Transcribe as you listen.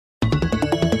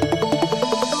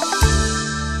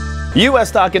U.S.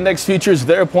 stock index futures,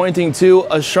 they're pointing to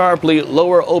a sharply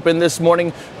lower open this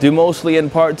morning, due mostly in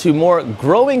part to more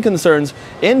growing concerns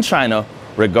in China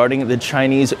regarding the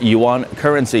Chinese yuan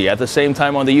currency. At the same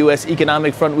time, on the U.S.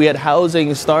 economic front, we had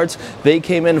housing starts. They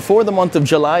came in for the month of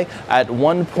July at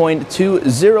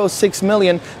 1.206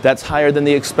 million. That's higher than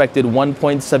the expected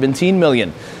 1.17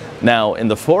 million. Now, in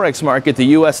the Forex market, the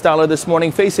U.S. dollar this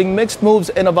morning facing mixed moves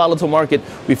in a volatile market.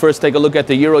 We first take a look at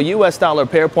the euro-U.S. dollar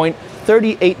pair point,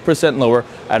 38% lower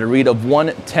at a read of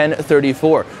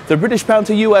 110.34. The British pound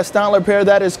to U.S. dollar pair,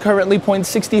 that is currently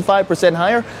 0.65%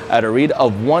 higher at a read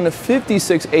of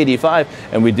 156.85.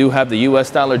 And we do have the U.S.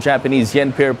 dollar Japanese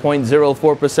yen pair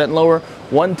 0.04% lower,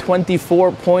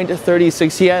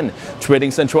 124.36 yen. Trading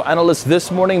Central analysts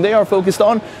this morning, they are focused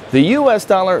on the U.S.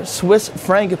 dollar Swiss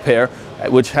franc pair,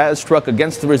 which has struck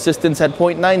against the resistance at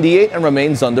 0.98 and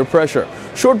remains under pressure.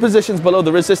 Short positions below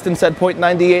the resistance at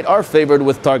 0.98 are favored,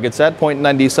 with targets at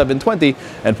 0.9720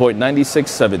 and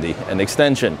 0.9670 an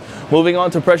extension. Moving on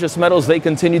to precious metals, they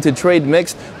continue to trade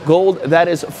mixed. Gold, that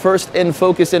is first in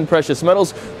focus in precious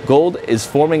metals. Gold is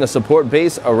forming a support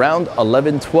base around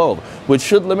 1112, which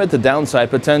should limit the downside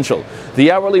potential.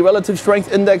 The hourly relative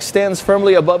strength index stands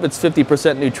firmly above its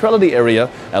 50% neutrality area,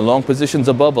 and long positions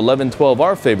above 1112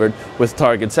 are favored, with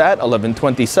targets at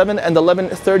 1127 and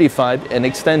 1135 in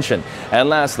extension. And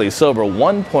lastly, silver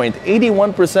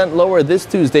 1.81% lower this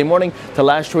Tuesday morning to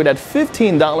last trade at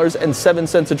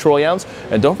 $15.07 a troy ounce.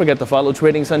 And don't forget to follow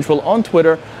Trading Central on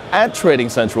Twitter at Trading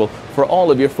Central for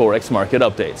all of your Forex market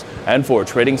updates. And for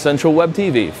Trading Central Web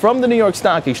TV from the New York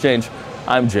Stock Exchange,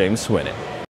 I'm James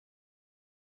Swinney.